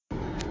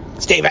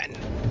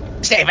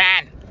Steven!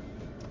 Steven!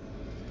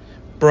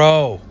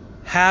 Bro,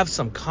 have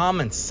some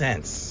common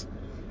sense.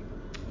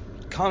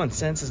 Common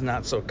sense is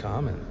not so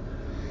common.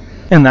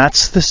 And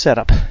that's the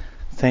setup.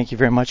 Thank you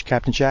very much,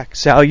 Captain Jack.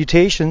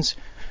 Salutations.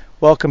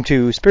 Welcome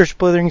to Spiritual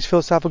Blitherings,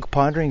 Philosophical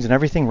Ponderings, and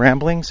Everything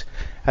Ramblings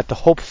at the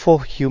Hopeful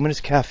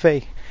Humanist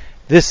Cafe.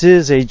 This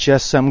is a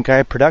Just Some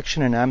Guy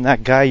production, and I'm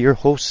that guy, your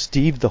host,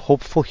 Steve, the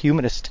Hopeful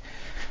Humanist.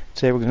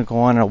 Today we're going to go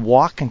on a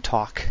walk and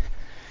talk.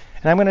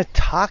 And I'm going to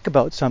talk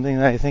about something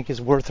that I think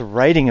is worth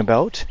writing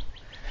about.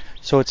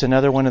 So it's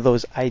another one of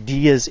those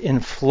ideas in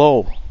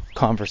flow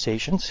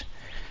conversations.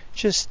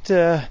 Just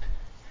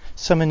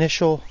some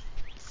initial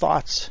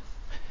thoughts,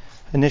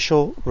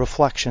 initial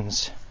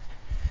reflections.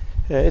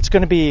 It's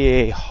going to be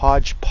a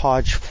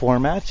hodgepodge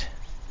format,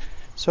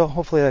 so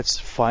hopefully that's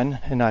fun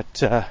and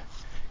not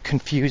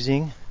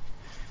confusing,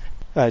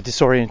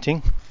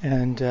 disorienting.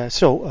 And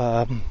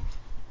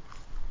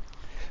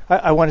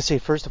I want to say,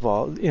 first of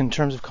all, in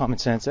terms of common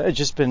sense, I've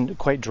just been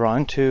quite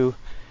drawn to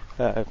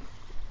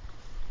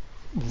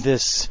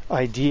this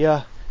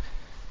idea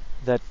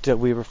that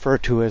we refer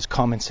to as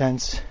common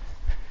sense.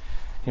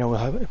 You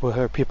know, we'll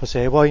hear people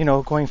say, well, you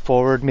know, going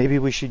forward, maybe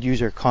we should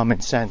use our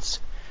common sense.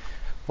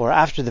 Or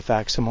after the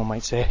fact, someone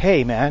might say,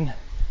 hey, man,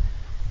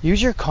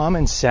 use your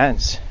common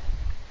sense.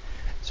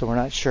 So we're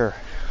not sure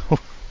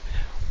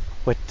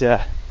what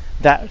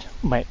that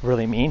might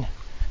really mean.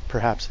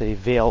 Perhaps a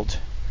veiled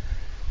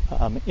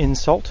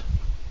insult.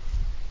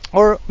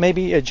 Or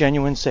maybe a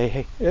genuine say,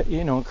 hey,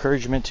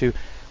 encouragement to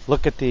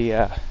look at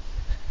the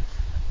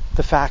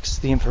facts,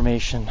 the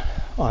information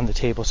on the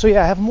table. So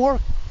yeah, I have more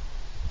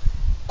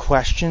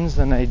questions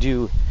than I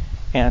do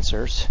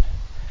answers.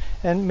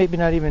 And maybe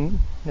not even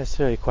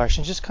necessarily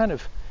questions, just kind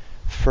of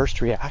first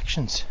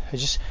reactions.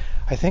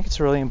 I think it's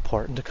really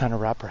important to kind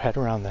of wrap our head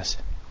around this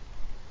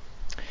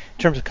in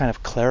terms of kind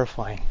of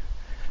clarifying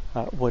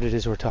what it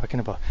is we're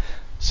talking about.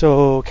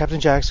 So Captain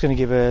Jack's going to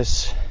give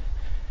us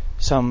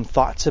some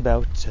thoughts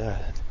about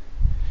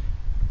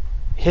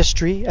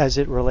history as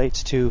it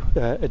relates to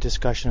a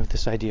discussion of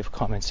this idea of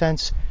common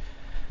sense.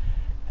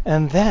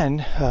 And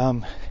then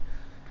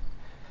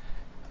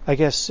I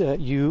guess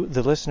you,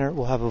 the listener,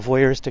 will have a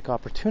voyeuristic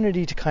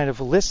opportunity to kind of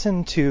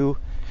listen to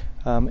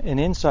an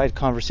inside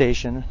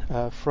conversation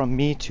from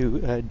me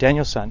to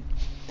Daniel-san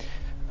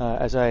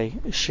as I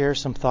share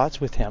some thoughts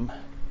with him.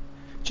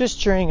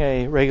 Just during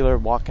a regular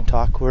walk and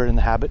talk, we're in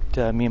the habit,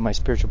 me and my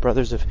spiritual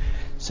brothers, of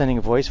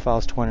sending voice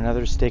files to one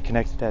another to stay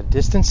connected at a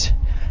distance.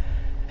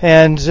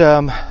 And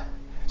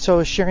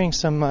so sharing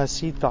some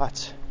seed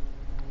thoughts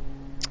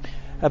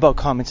about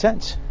common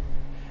sense.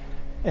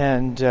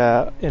 And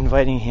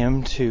inviting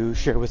him to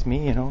share with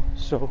me,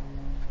 so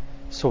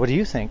what do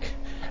you think?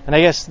 And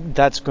I guess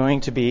that's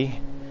going to be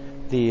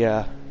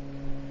the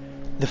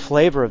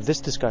flavor of this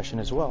discussion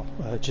as well.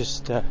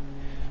 Just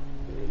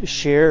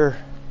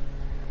share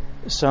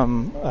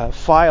some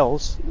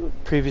files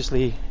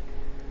previously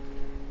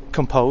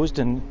composed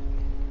and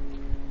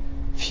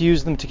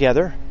fuse them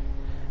together,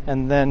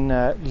 and then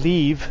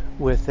leave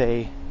with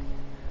the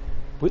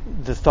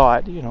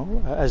thought,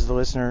 as the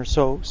listener.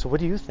 So what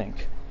do you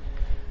think?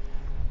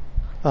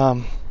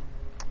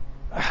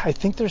 I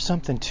think there's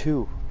something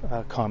to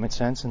common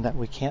sense in that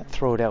we can't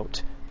throw it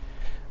out.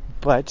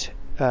 But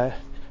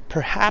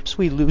perhaps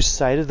we lose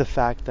sight of the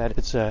fact that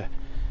it's a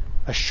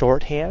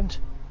shorthand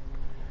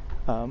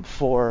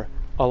for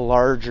a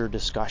larger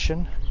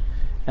discussion,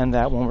 and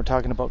that when we're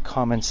talking about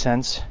common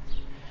sense,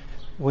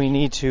 we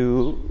need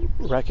to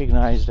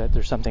recognize that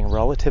there's something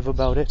relative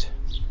about it,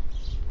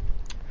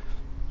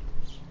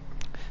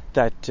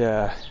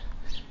 that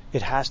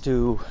it has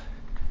to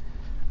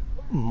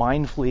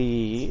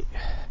mindfully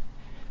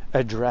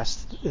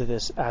address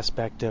this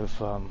aspect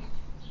of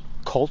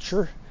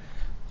culture,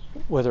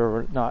 whether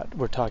or not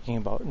we're talking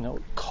about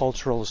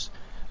cultural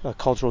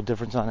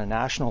difference on a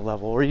national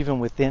level, or even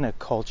within a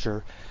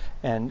culture,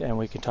 and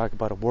we can talk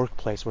about a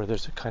workplace where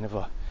there's a kind of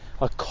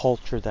a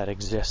culture that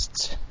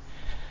exists.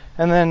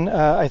 And then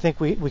I think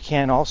we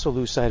can also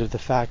lose sight of the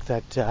fact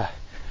that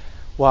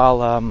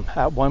while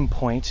at one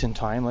point in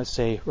time, let's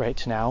say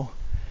right now,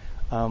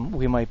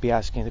 we might be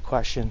asking the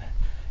question,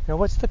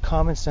 what's the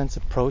common sense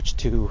approach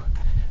to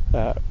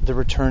the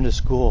return to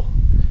school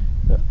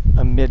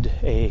amid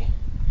a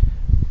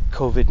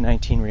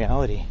COVID-19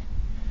 reality?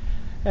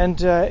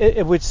 And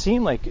it would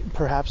seem like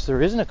perhaps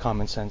there isn't a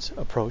common sense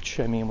approach.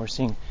 I mean, we're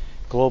seeing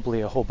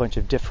globally a whole bunch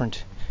of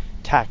different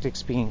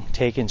tactics being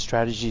taken,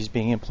 strategies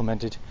being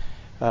implemented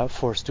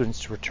for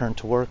students to return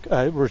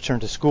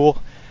to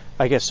school,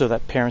 I guess, so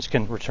that parents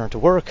can return to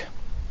work.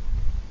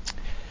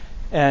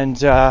 And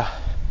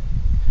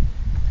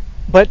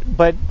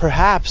But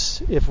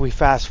perhaps if we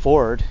fast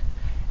forward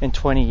in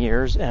 20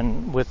 years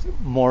and with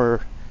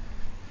more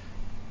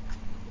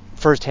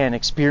first-hand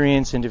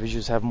experience,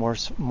 individuals have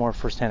more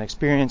first-hand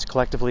experience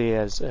collectively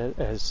as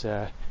let's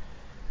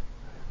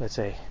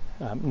say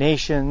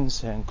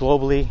nations and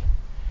globally,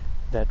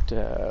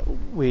 that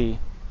we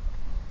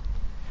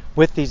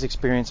with these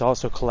experience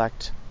also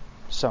collect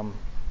some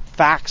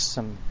facts,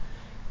 some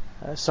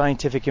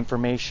scientific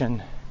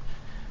information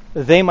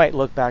they might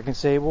look back and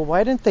say, well,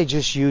 why didn't they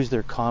just use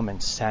their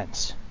common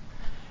sense?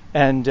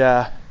 And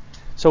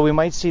so we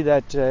might see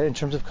that in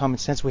terms of common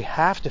sense, we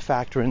have to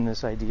factor in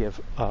this idea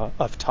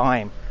of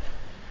time.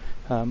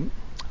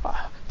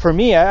 For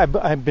me,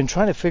 I've been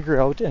trying to figure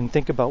out and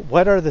think about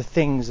what are the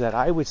things that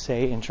I would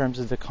say in terms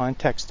of the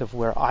context of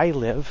where I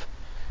live,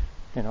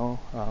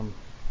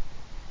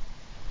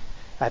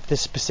 at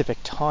this specific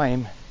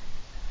time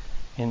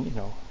in,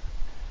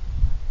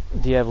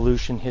 the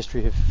evolution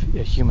history of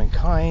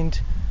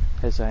humankind,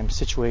 as I'm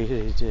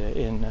situated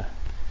in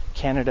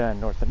Canada and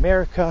North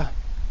America,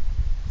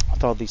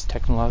 with all these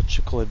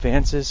technological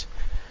advances.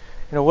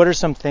 What are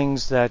some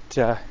things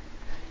that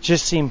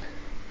just seem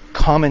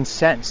common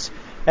sense?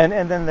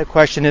 And then the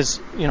question is,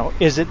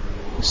 is it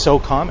so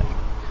common?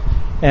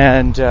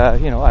 And,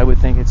 I would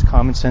think it's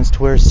common sense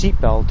to wear a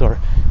seatbelt, or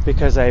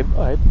because I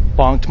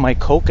bonked my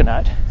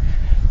coconut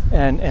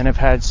and have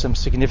had some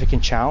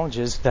significant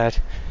challenges that,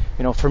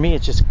 for me,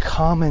 it's just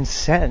common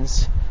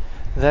sense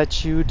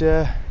that you'd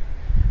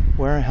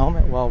wear a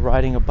helmet while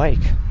riding a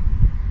bike.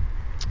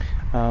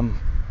 I've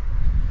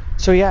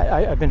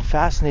been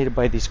fascinated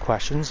by these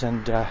questions,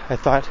 and I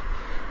thought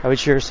I would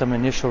share some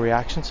initial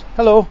reactions.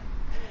 Hello.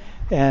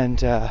 And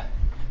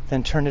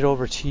then turn it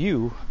over to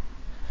you,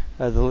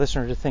 the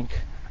listener, to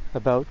think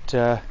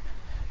about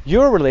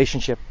your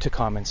relationship to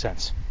common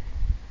sense.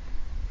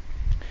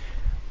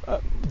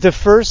 The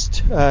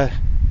first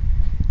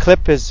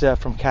clip is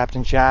from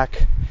Captain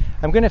Jack.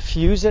 I'm going to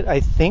fuse it,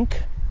 I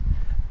think,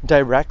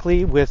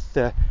 directly with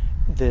the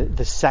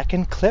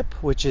second clip,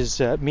 which is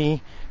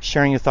me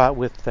sharing a thought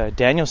with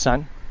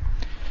Daniel-san.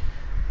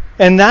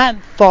 And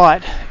that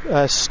thought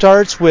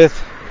starts with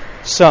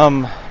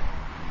some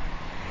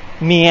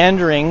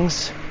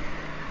meanderings,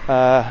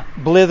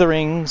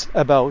 blitherings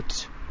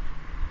about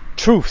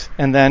truth,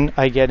 and then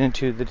I get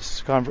into the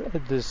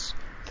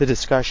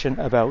discussion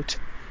about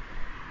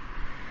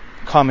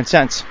common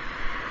sense.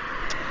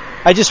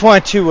 I just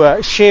want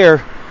to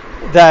share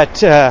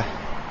that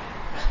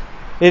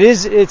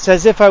it's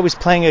as if I was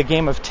playing a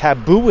game of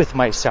taboo with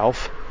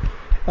myself.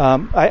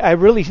 I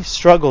really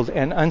struggled,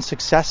 and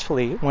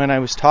unsuccessfully, when I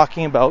was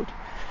talking about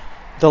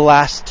the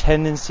last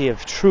tendency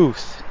of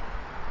truth.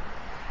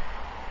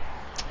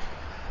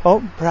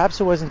 Oh,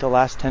 perhaps it wasn't the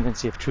last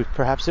tendency of truth.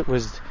 Perhaps it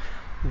was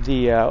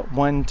the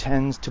one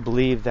tends to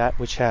believe that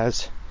which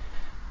has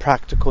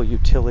practical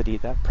utility,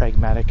 that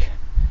pragmatic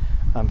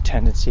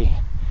tendency.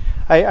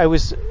 I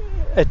was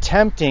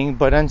attempting,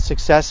 but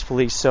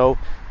unsuccessfully so,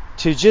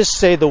 to just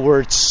say the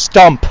word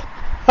stump.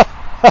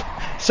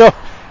 So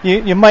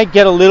you might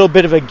get a little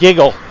bit of a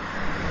giggle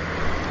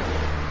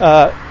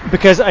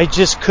because I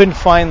just couldn't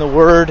find the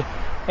word,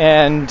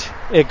 and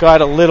it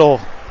got a little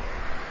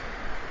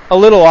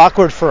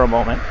awkward for a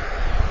moment,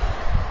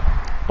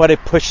 but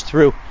it pushed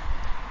through.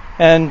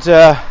 And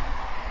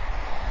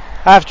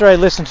after I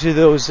listened to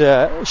those,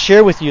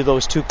 share with you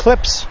those two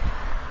clips,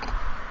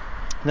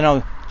 then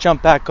I'll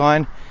jump back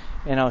on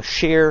and I'll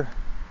share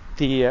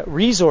the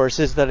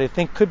resources that I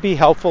think could be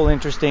helpful,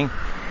 interesting,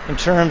 in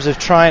terms of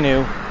trying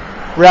to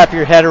wrap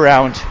your head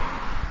around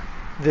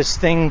this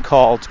thing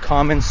called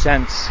common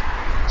sense.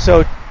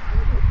 So,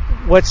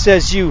 what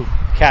says you,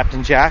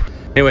 Captain Jack?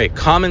 Anyway,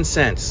 common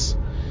sense.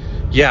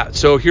 Yeah,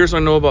 so here's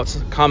what I know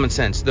about common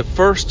sense. The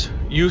first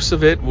use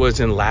of it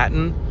was in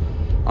Latin.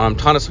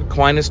 Thomas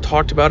Aquinas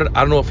talked about it.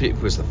 I don't know if it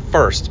was the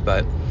first,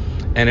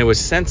 and it was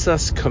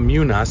sensus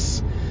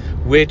communis,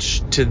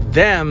 which to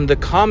them, the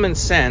common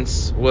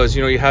sense was,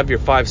 you have your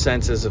five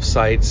senses of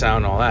sight,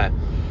 sound, all that.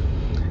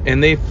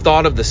 And they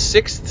thought of the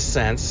sixth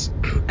sense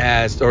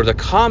or the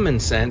common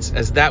sense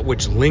as that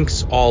which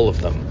links all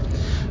of them.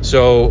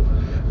 So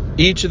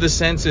each of the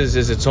senses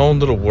is its own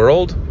little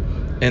world.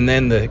 And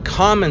then the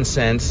common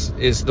sense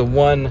is the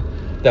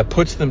one that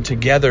puts them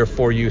together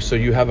for you so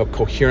you have a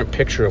coherent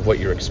picture of what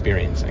you're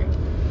experiencing.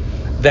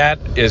 That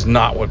is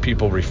not what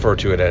people refer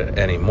to it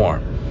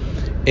anymore.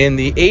 In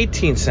the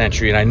 18th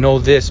century, and I know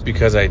this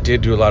because I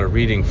did do a lot of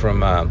reading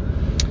from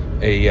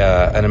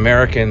an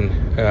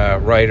American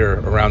writer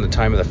around the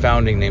time of the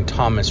founding named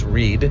Thomas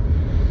Reid.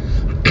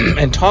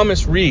 And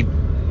Thomas Reid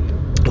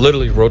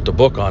literally wrote the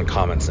book on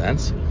common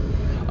sense.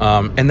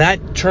 And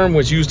that term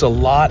was used a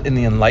lot in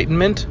the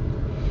Enlightenment.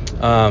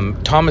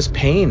 Thomas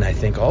Paine, I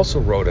think, also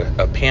wrote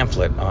a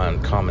pamphlet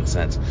on common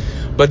sense.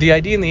 But the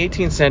idea in the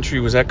 18th century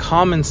was that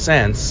common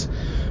sense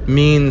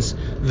means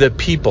the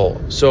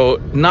people. So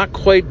not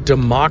quite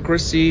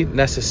democracy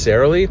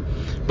necessarily,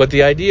 but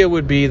the idea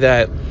would be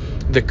that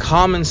the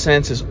common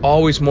sense is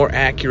always more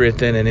accurate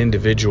than an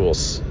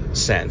individual's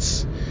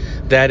sense.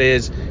 That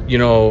is,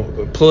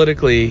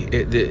 politically,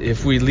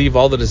 if we leave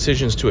all the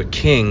decisions to a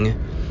king,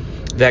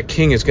 that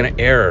king is going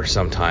to err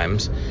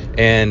sometimes,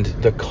 and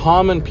the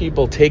common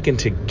people taken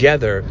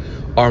together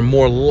are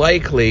more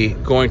likely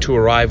going to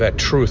arrive at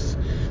truth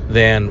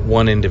than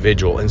one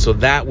individual. And so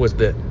that was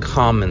the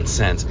common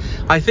sense.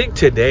 I think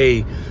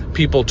today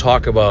people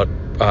talk about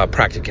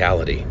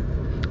practicality.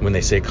 When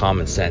they say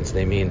common sense,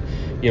 they mean,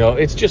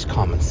 it's just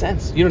common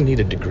sense. You don't need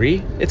a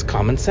degree. It's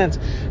common sense.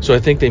 So I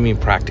think they mean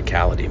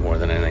practicality more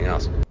than anything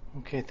else.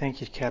 Okay,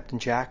 thank you, Captain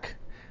Jack.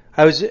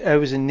 I was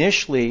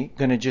initially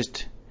going to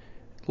just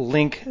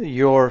link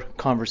your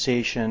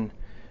conversation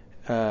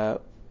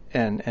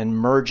and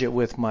merge it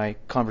with my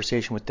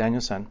conversation with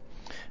Daniel-san,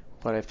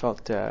 but I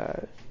felt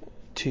to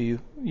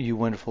you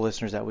wonderful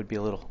listeners that would be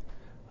a little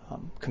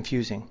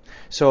confusing.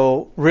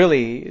 So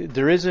really,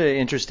 there is an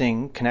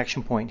interesting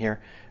connection point here,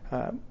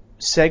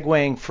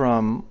 segueing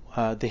from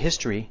the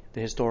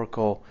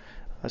historical,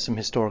 some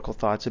historical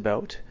thoughts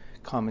about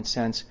common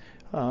sense.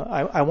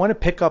 I want to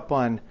pick up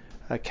on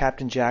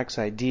Captain Jack's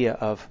idea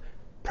of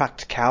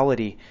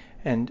practicality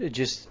and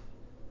just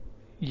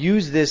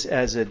use this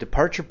as a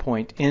departure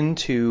point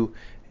into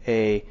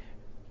a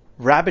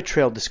rabbit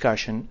trail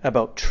discussion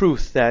about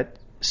truth that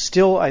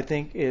still, I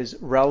think, is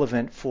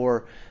relevant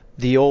for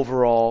the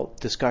overall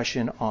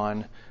discussion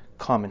on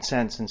common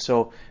sense. And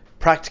so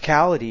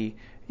practicality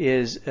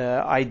is an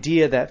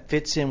idea that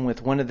fits in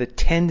with one of the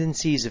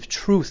tendencies of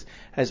truth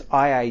as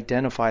I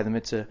identify them.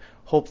 It's a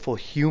hopeful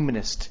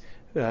humanist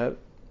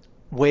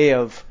way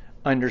of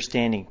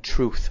understanding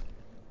truth.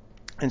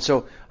 And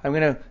so I'm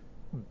going to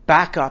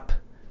back up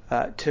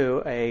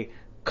to a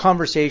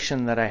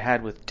conversation that I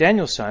had with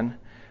Daniel-san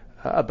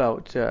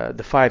about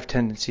the 5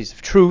 tendencies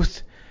of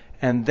truth,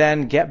 and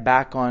then get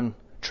back on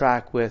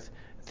track with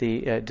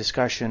the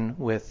discussion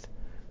with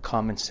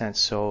common sense.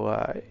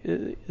 So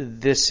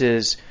this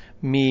is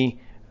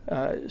me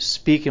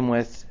speaking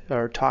with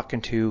or talking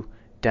to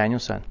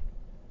Daniel-san.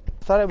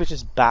 I thought I would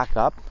just back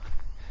up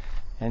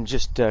and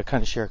just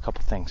kind of share a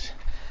couple things.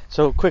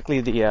 So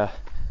quickly, the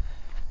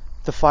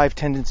 5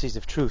 tendencies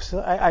of truth. So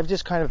I've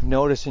just kind of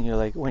noticed, and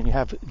like when you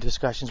have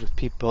discussions with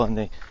people and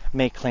they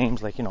make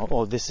claims like,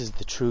 oh, this is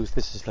the truth,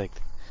 this is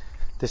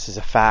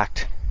a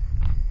fact.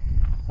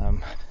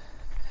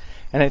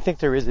 And I think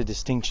there is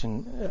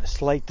a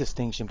slight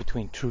distinction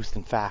between truth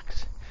and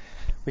fact.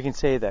 We can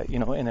say that,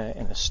 in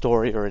a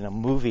story or in a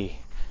movie,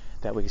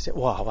 that we can say,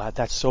 wow,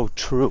 that's so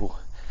true.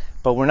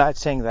 But we're not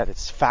saying that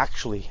it's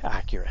factually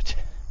accurate.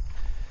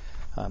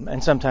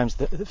 And sometimes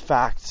the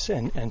facts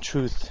and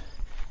truth,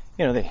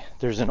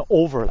 there's an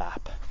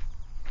overlap.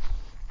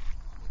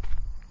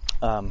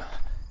 So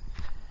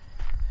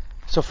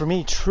for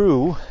me,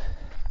 true,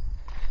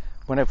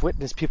 when I've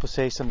witnessed people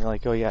say something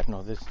like, oh yeah,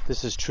 no,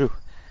 this is true,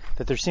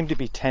 that there seem to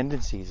be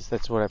tendencies,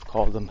 that's what I've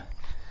called them.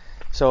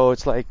 So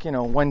it's like,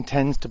 one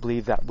tends to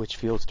believe that which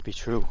feels to be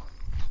true.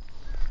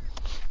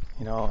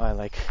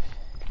 I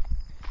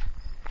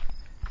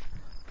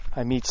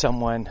meet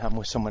someone, I'm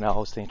with someone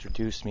else, they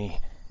introduce me,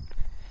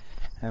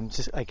 and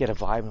I get a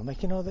vibe, I'm like,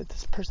 that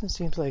this person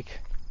seems like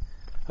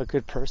a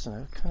good person.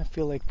 I kind of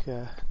feel like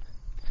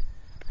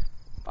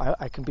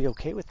I can be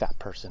okay with that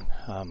person.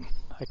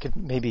 I could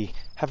maybe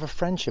have a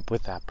friendship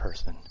with that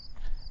person.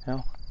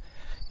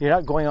 You're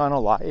not going on a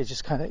lot. It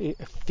just kind of it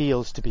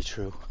feels to be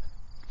true.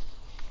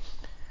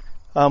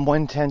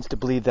 One tends to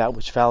believe that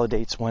which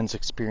validates one's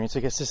experience. I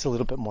guess this is a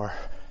little bit more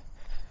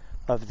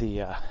of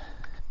the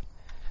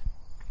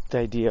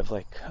idea of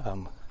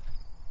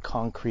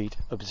concrete,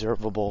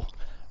 observable,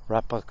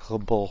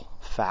 replicable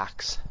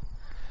facts.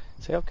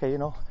 Say, okay,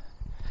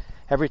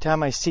 every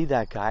time I see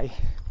that guy,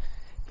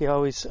 he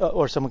always,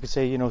 or someone could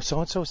say,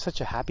 so-and-so is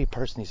such a happy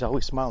person, he's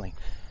always smiling.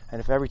 And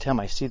if every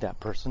time I see that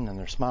person and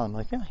they're smiling, I'm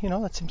like, yeah,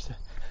 that seems to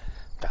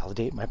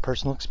validate my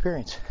personal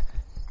experience.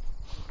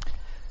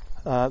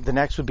 The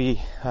next would be,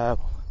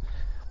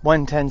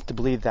 one tends to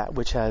believe that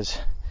which has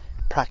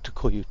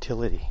practical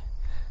utility.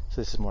 So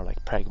this is more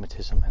like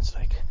pragmatism. It's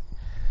like,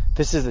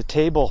 this is the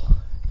table,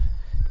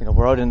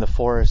 we're out in the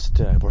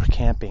forest, we're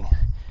camping.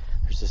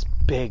 There's this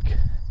big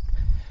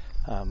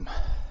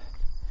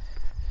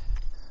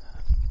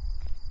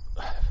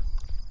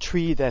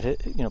tree that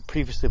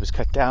previously was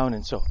cut down,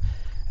 and so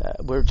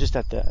we're just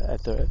at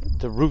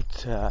the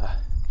root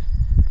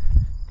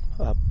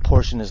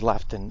portion is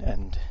left,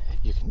 and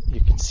you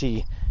can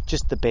see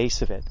just the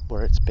base of it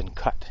where it's been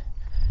cut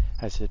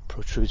as it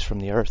protrudes from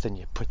the earth, and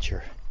you put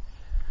your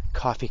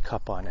coffee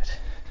cup on it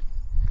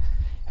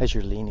as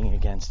you're leaning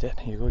against it,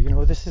 and you go,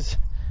 this is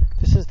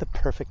the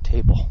perfect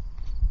table.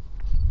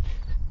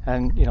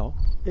 And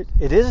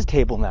it is a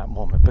table in that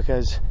moment,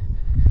 because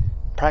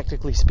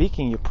practically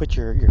speaking, you put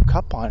your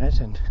cup on it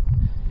and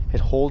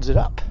it holds it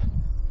up.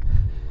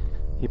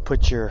 You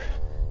put your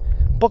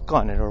book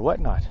on it or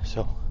whatnot,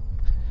 so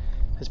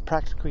it has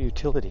practical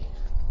utility.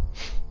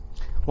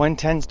 One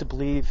tends to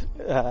believe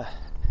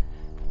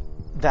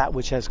that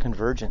which has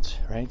convergence,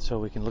 right? So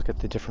we can look at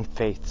the different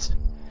faiths.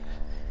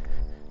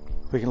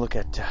 We can look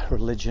at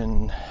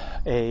religion.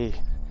 It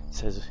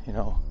says,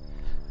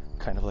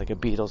 kind of like a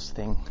Beatles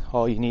thing,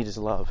 all you need is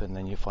love, and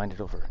then you find it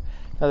over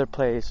another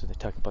place, and they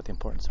talk about the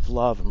importance of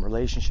love and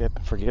relationship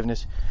and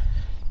forgiveness.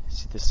 You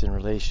see this in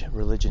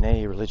religion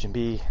A, religion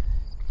B.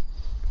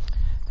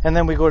 And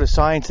then we go to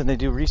science and they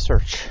do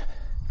research,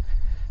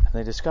 and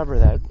they discover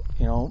that,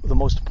 the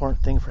most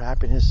important thing for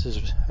happiness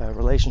is a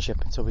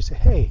relationship. And so we say,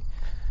 hey,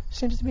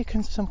 seems to be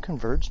some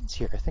convergence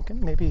here. I think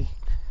maybe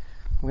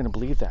I'm going to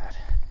believe that.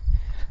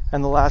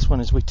 And the last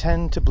one is we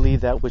tend to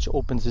believe that which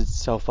opens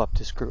itself up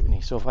to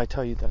scrutiny. So if I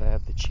tell you that I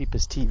have the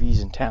cheapest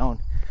TVs in town,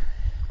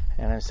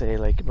 and I say,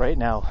 like, right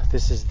now,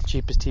 this is the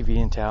cheapest TV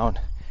in town.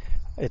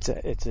 It's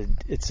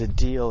a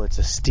deal. It's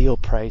a steal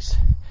price.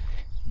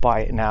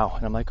 Buy it now.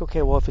 And I'm like,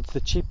 okay, well, if it's the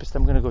cheapest,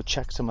 I'm gonna go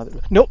check some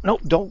other. No,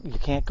 don't. You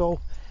can't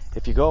go.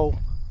 If you go,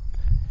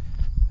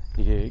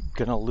 you're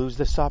gonna lose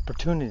this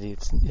opportunity.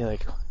 It's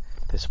like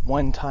this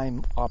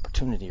one-time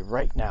opportunity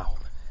right now.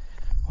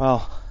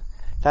 Well,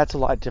 that's a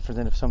lot different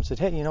than if someone said,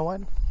 hey, you know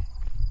what?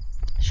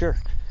 Sure.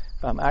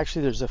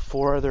 Actually, there's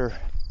 4 other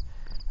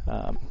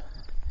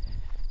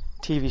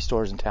TV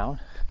stores in town.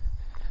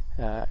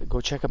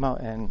 Go check them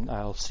out, and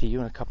I'll see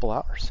you in a couple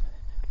hours.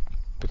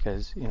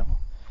 Because,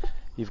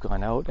 you've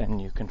gone out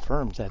and you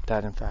confirmed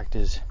that in fact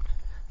is,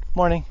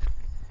 morning,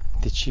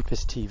 the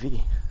cheapest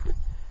TV.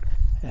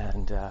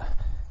 And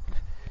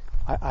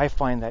I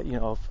find that,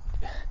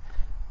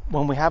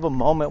 when we have a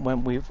moment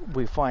when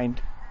we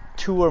find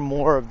 2 or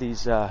more of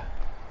these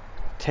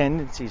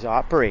tendencies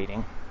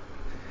operating,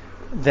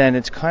 then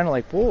it's kind of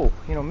like, whoa,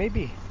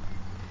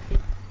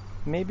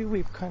 maybe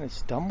we've kind of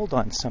stumbled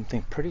on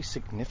something pretty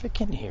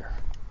significant here.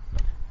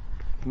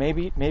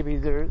 Maybe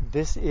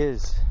this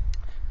is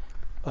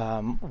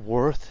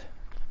worth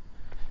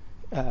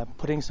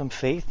putting some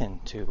faith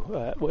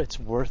into. It's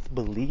worth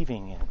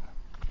believing in.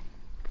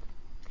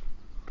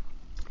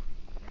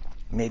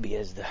 Maybe,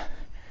 as the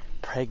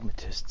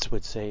pragmatists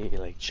would say,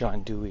 like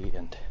John Dewey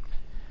and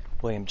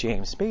William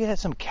James, maybe it has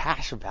some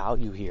cash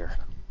value here.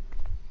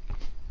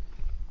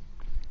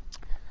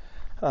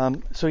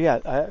 So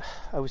yeah,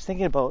 I was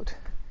thinking about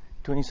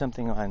doing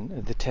something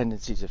on the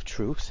tendencies of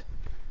truth.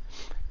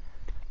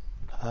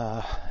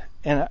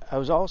 And I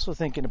was also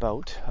thinking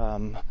about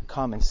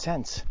common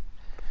sense.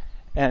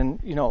 And,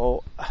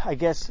 I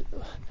guess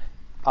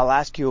I'll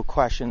ask you a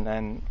question,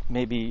 then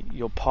maybe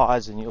you'll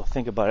pause and you'll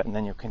think about it, and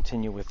then you'll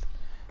continue with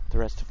the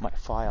rest of my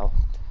file.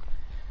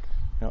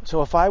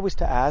 So if I was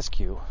to ask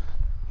you,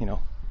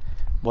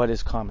 what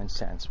is common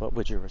sense, what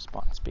would your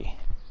response be?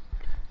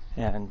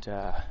 And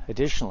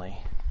additionally,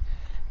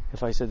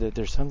 if I said that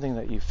there's something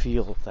that you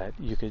feel that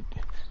you could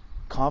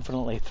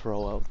confidently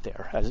throw out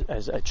there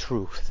as a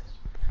truth,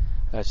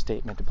 a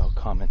statement about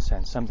common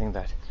sense, something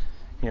that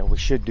we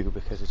should do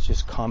because it's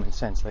just common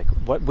sense, like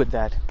what would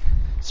that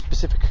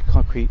specific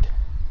concrete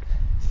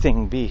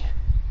thing be?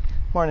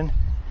 Morning.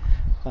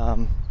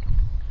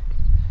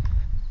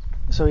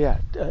 So yeah,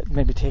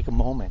 maybe take a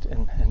moment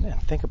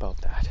and think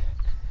about that.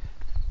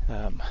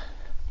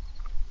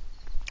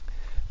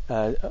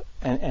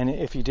 And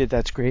if you did,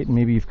 that's great, and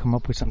maybe you've come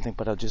up with something,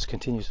 but I'll just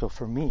continue. So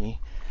for me,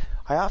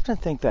 I often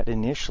think that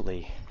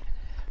initially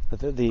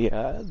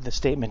the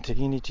statement that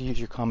you need to use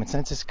your common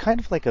sense is kind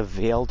of like a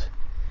veiled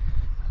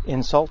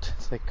insult.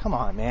 It's like, come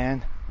on,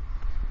 man.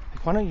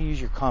 Like, why don't you use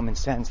your common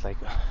sense? Like,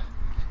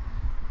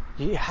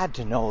 you had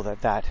to know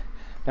that.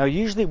 Now,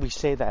 usually we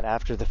say that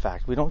after the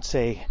fact. We don't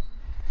say,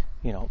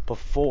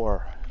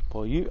 before.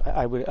 Well,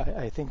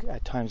 I think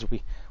at times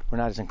we're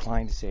not as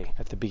inclined to say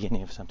at the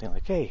beginning of something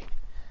like, hey,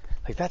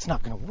 like, that's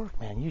not going to work,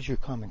 man. Use your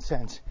common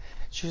sense.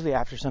 It's usually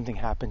after something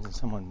happens and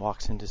someone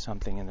walks into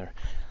something and they're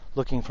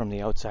looking from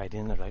the outside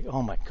in. They're like,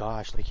 oh my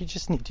gosh, like, you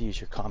just need to use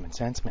your common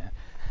sense, man.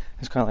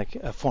 It's kind of like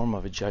a form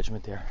of a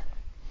judgment there.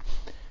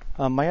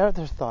 My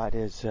other thought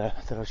is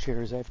that I'll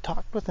share is I've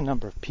talked with a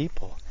number of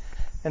people,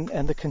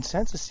 and the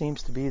consensus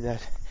seems to be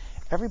that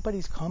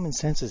everybody's common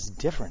sense is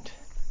different.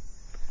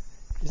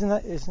 Is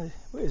that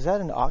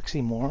an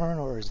oxymoron,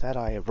 or is that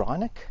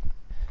ironic?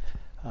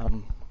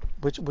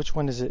 Which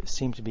one does it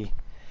seem to be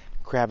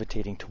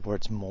gravitating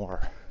towards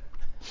more?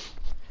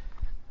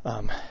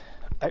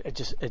 It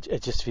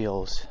just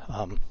feels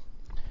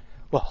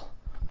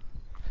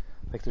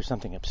like there's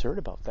something absurd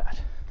about that.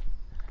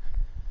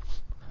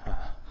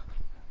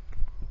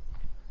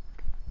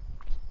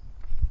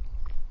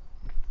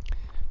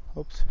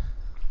 Oops.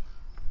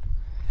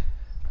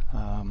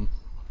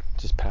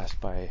 Just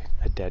passed by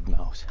a dead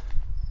mouse.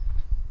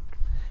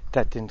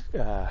 That didn't.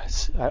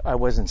 I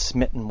wasn't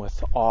smitten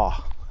with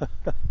awe,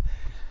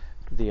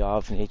 the awe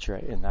of nature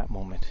in that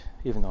moment.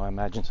 Even though I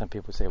imagine some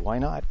people say, "Why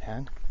not,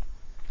 man?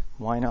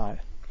 Why not?"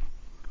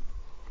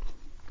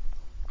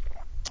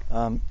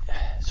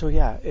 So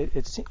yeah,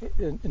 it's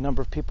a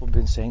number of people have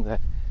been saying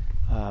that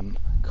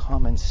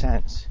common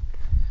sense.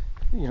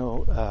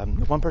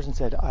 One person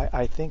said,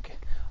 "I think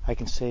I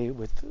can say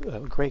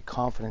with great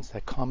confidence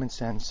that common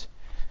sense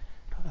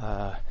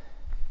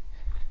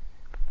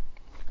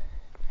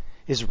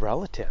is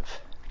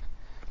relative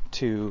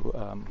to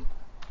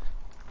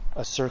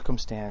a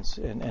circumstance,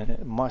 and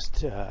it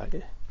must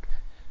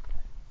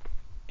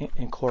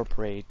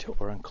incorporate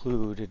or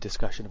include a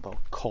discussion about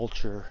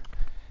culture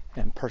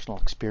and personal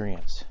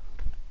experience."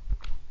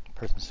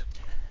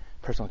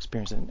 Personal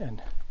experience,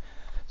 and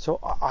so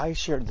I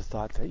shared the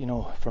thought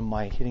that from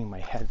my hitting my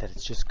head that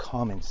it's just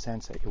common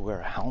sense that you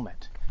wear a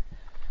helmet.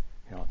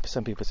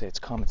 Some people say it's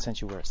common sense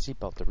you wear a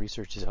seatbelt. The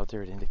research is out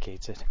there; it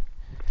indicates it.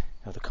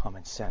 The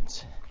common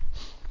sense.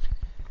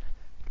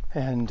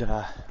 And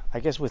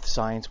I guess with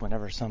science,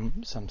 whenever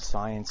some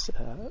science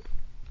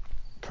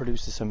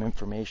produces some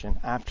information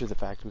after the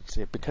fact, we can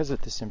say because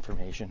of this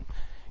information,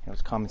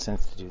 it's common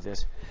sense to do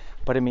this.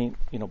 But I mean,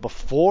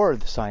 before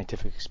the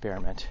scientific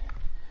experiment,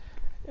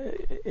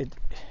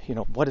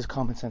 what does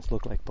common sense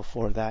look like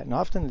before that? And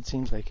often it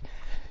seems like,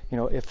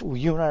 if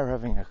you and I are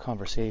having a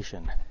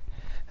conversation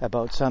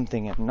about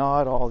something and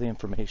not all the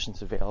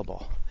information's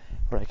available,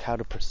 or like how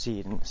to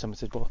proceed, and someone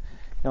says,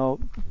 well,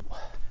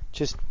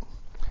 just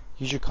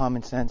use your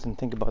common sense and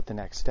think about the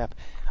next step.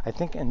 I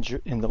think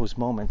in those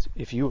moments,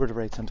 if you were to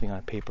write something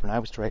on paper and I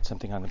was to write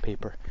something on the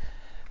paper,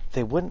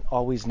 they wouldn't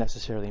always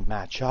necessarily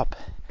match up.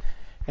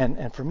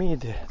 And for me,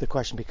 the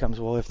question becomes,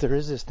 well, if there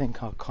is this thing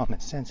called common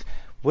sense,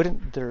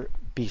 wouldn't there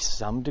be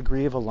some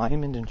degree of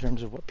alignment in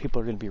terms of what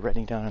people are going to be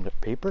writing down on their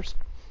papers?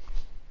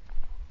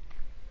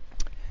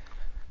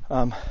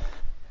 My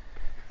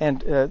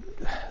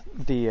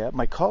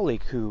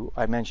colleague who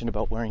I mentioned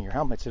about wearing your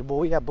helmet said,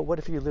 well, yeah, but what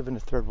if you live in a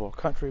third world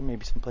country,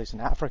 maybe someplace in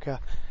Africa,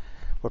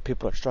 where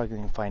people are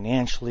struggling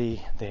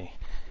financially, they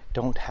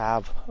don't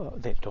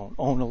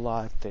own a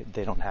lot,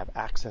 they don't have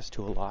access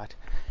to a lot,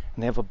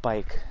 and they have a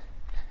bike,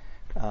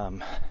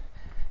 and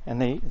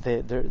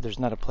there's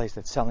not a place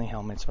that's selling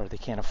helmets, or they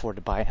can't afford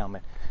to buy a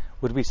helmet.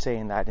 Would we say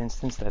in that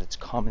instance that it's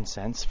common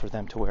sense for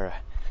them to wear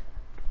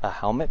a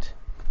helmet?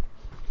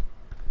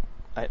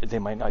 They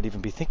might not even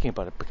be thinking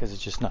about it because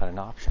it's just not an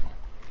option.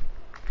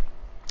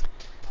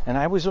 And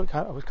I was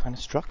kind of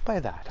struck by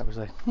that. I was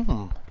like,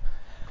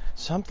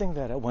 something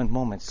that at one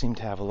moment seemed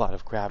to have a lot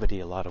of gravity,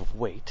 a lot of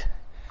weight,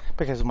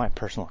 because of my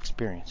personal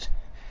experience.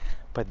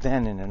 But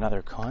then in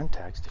another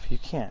context, if you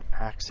can't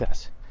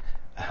access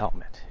a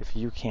helmet, if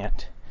you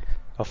can't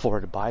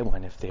afford to buy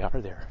one if they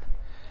are there,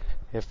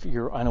 if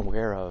you're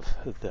unaware of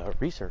the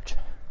research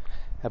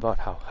about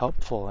how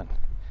helpful and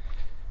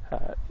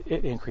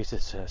it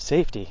increases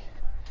safety,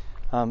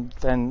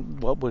 then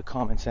what would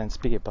common sense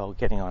be about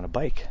getting on a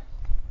bike?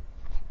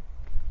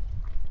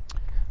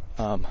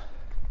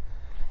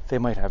 They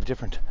might have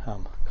different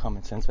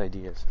common sense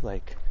ideas,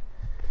 like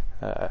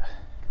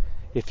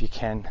if you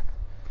can,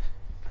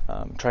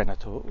 try not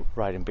to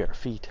ride in bare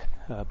feet.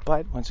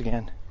 But once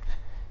again,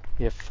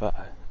 if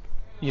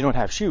you don't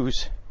have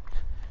shoes,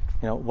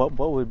 what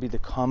would be the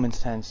common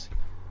sense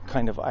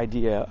kind of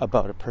idea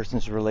about a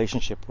person's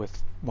relationship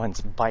with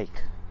one's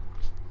bike?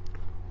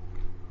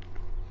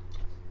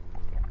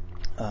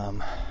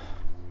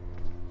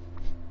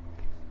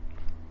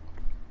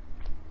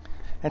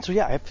 And so,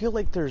 yeah, I feel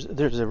like there's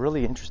a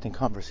really interesting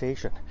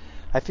conversation.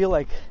 I feel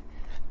like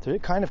the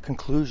kind of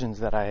conclusions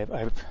that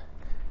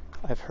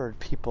I've heard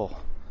people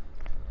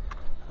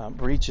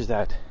reach is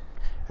that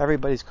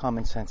everybody's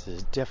common sense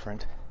is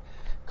different.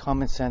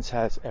 Common sense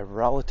has a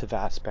relative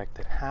aspect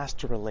that has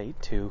to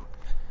relate to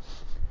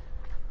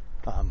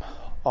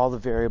all the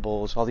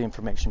variables, all the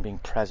information being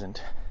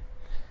present.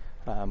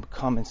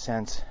 Common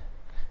sense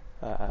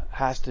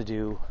has to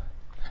do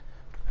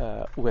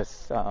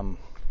with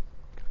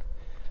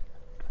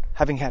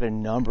having had a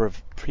number of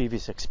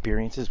previous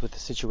experiences with the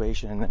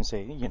situation, and then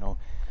say,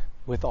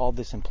 with all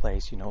this in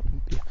place,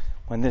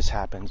 when this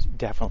happens,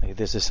 definitely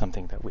this is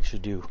something that we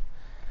should do.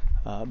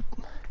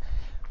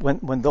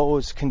 When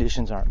those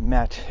conditions aren't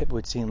met, it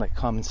would seem like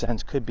common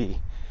sense could be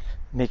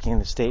making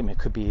the statement,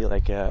 could be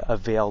like a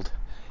veiled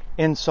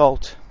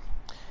insult.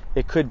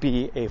 It could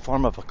be a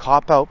form of a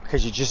cop-out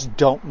because you just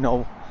don't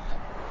know.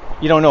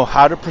 You don't know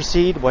how to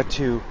proceed, what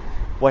to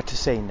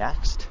say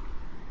next.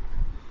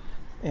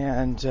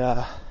 And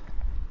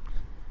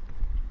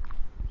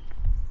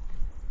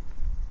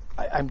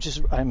I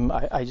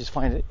just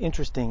find it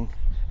an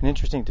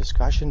interesting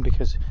discussion,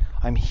 because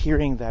I'm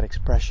hearing that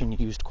expression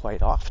used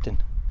quite often.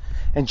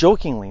 And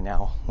jokingly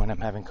now, when I'm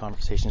having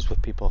conversations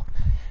with people,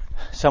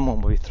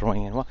 someone will be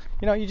throwing in, well,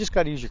 you just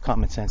got to use your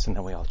common sense, and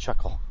then we all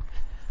chuckle.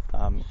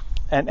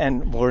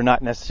 And we're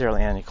not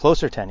necessarily any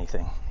closer to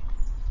anything.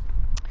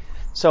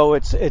 So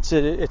it's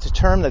a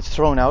term that's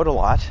thrown out a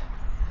lot.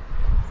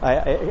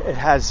 It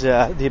has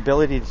the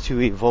ability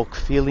to evoke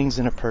feelings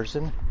in a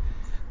person,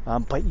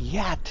 but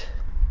yet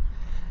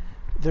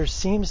there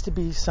seems to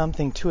be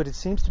something to it. It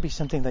seems to be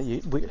something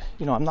that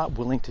I'm not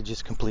willing to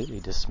just completely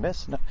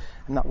dismiss. No,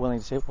 I'm not willing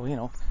to say,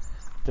 well,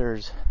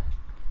 there's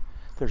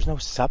no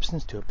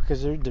substance to it,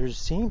 because there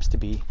seems to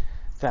be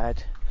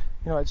that,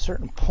 at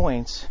certain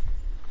points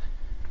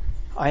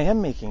I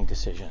am making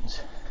decisions.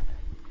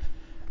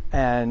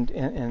 And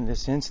in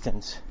this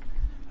instance,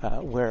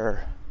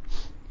 where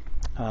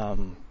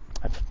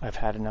I've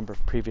had a number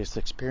of previous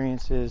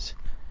experiences,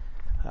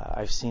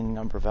 I've seen a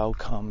number of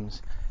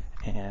outcomes,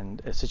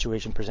 and a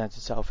situation presents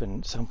itself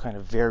in some kind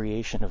of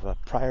variation of a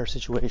prior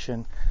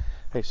situation,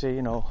 I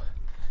say,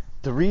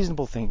 the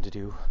reasonable thing to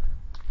do,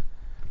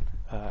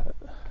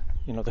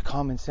 the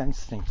common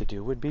sense thing to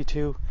do would be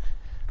to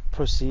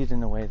proceed in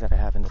the way that I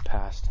have in the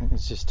past.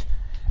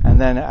 And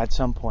then at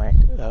some point,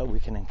 we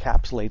can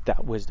encapsulate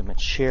that wisdom and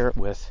share it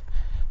with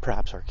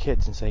perhaps our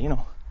kids and say,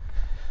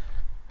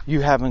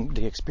 you haven't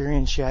the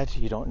experience yet,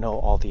 you don't know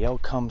all the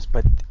outcomes,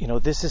 but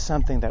this is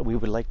something that we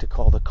would like to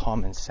call the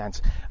common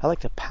sense. I'd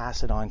like to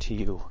pass it on to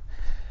you.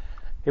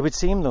 It would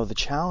seem, though, the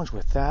challenge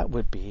with that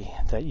would be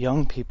that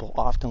young people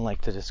often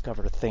like to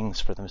discover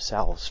things for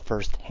themselves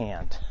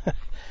firsthand.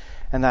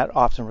 And that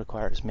often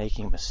requires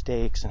making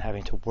mistakes and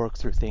having to work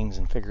through things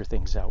and figure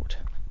things out.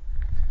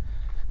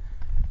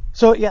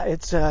 So yeah,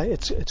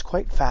 it's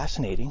quite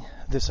fascinating,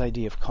 this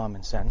idea of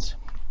common sense.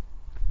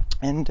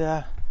 And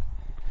I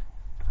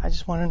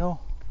just want to know,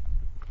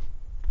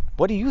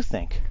 what do you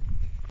think?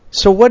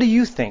 So what do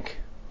you think?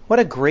 What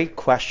a great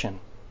question.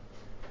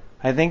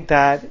 I think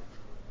that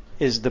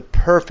is the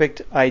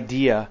perfect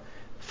idea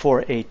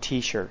for a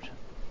t-shirt.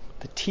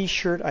 The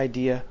t-shirt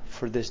idea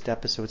for this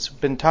episode. It's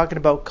been talking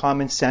about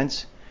common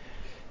sense.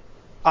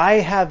 I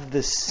have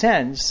the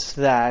sense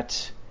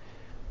that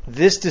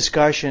this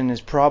discussion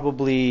has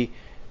probably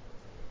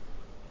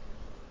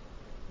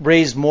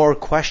raised more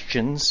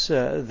questions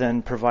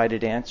than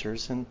provided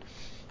answers, and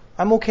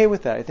I'm okay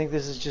with that. I think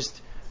this is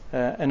just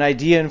an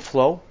idea in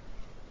flow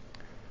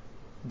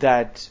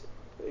that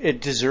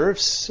it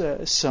deserves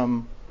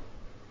some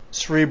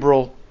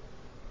cerebral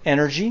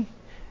energy,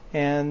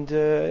 and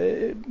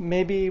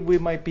maybe we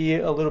might be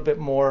a little bit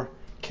more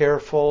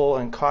careful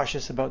and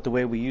cautious about the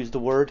way we use the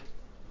word.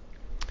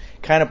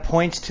 Kind of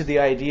points to the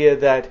idea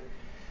that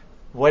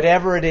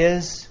whatever it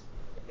is,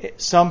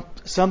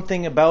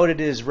 something about it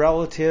is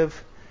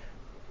relative,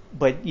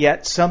 but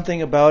yet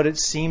something about it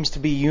seems to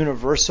be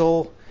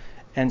universal,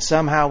 and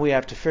somehow we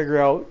have to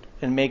figure out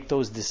and make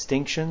those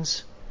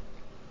distinctions.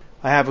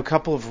 I have a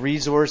couple of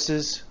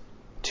resources,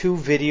 2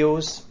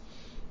 videos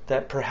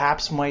that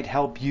perhaps might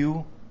help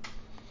you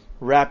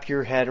wrap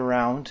your head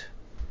around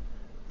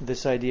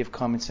this idea of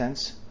common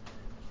sense.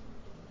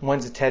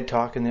 One's a TED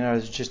Talk, and the other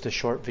is just a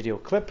short video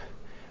clip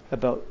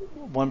about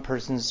one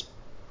person's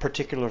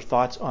particular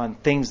thoughts on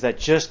things that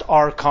just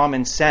are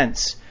common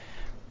sense.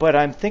 But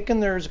I'm thinking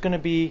there's going to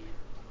be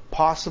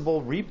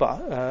possible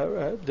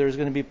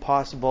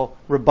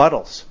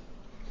rebuttals,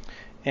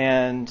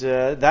 and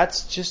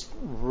that's just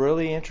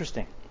really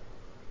interesting.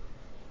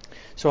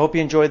 So I hope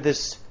you enjoyed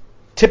this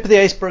tip of the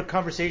iceberg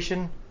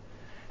conversation.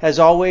 As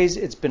always,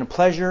 it's been a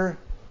pleasure.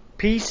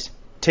 Peace,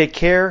 take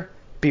care,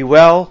 be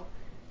well,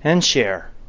 and share.